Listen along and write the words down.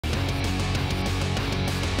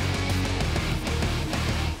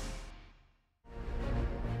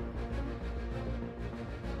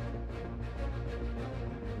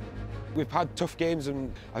We've had tough games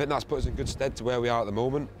and I think that's put us in good stead to where we are at the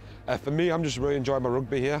moment. For me, I'm just really enjoying my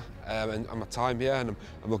rugby here and my time here, and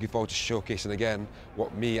I'm looking forward to showcasing again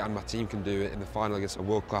what me and my team can do in the final against a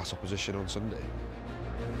world-class opposition on Sunday.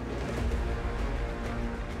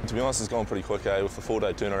 To be honest, it's gone pretty quick, with the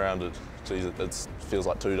 4-day turnaround. It feels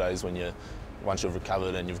like 2 days once you've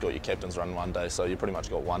recovered and you've got your captain's run one day, so you pretty much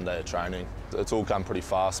got 1 day of training. It's all come pretty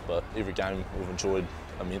fast, but every game we've enjoyed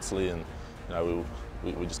immensely, and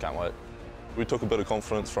we just can't wait. We took a bit of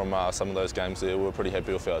confidence from some of those games there. We were pretty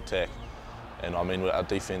happy with our attack, and I mean our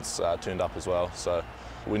defence turned up as well. So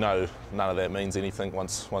we know none of that means anything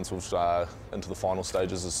once we've into the final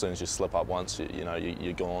stages. As soon as you slip up once,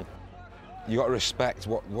 you're gone. You got to respect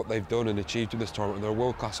what they've done and achieved in this tournament. They're a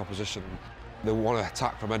world-class opposition. They want to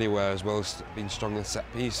attack from anywhere as well as being strong in the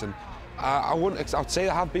set piece. And I'd say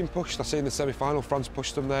they have been pushed. I say in the semi-final, France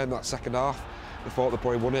pushed them there in that second half. They thought they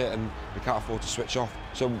probably won it, and we can't afford to switch off.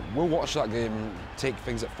 So we'll watch that game and take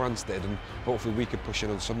things that France did, and hopefully we could push in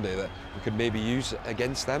on Sunday that we could maybe use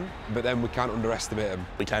against them. But then we can't underestimate them.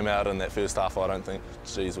 We came out in that first half, I don't think,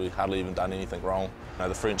 we hardly even done anything wrong.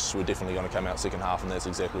 The French were definitely going to come out second half, and that's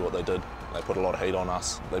exactly what they did. They put a lot of heat on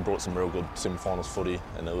us. They brought some real good semi-finals footy,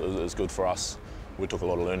 and it was good for us. We took a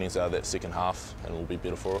lot of learnings out of that second half, and we'll be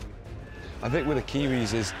better for it. I think with the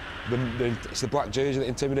Kiwis is it's the black jersey that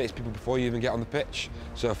intimidates people before you even get on the pitch.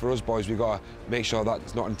 So for us boys, we've got to make sure that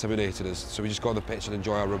it's not intimidated us. So we just go on the pitch and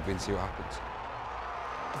enjoy our rugby and see what happens.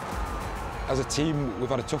 As a team, we've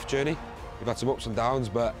had a tough journey. We've had some ups and downs,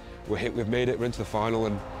 but we've made it, we're into the final,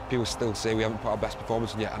 and people still say we haven't put our best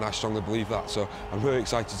performance in yet, and I strongly believe that. So I'm really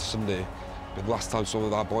excited to Sunday. But the last time some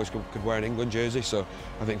of our boys could wear an England jersey, so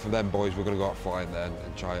I think for them boys, we're going to go out flying there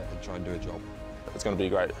and try and do a job. It's going to be a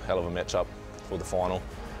great hell of a match-up for the final.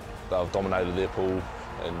 They've dominated their pool,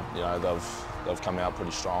 and they've come out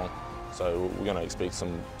pretty strong. So we're going to expect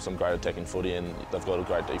some great attacking footy, and they've got a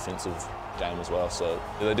great defensive game as well. So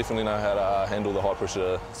they definitely know how to handle the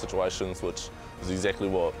high-pressure situations, which is exactly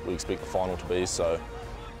what we expect the final to be. So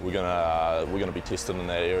we're going to be tested in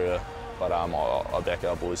that area, but I back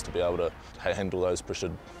our boys to be able to handle those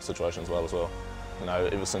pressured situations well as well.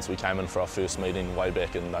 Ever since we came in for our first meeting way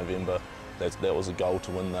back in November, that was a goal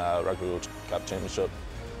to win the Rugby World Cup Championship.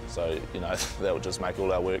 So, that would just make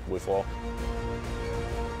all our work worthwhile.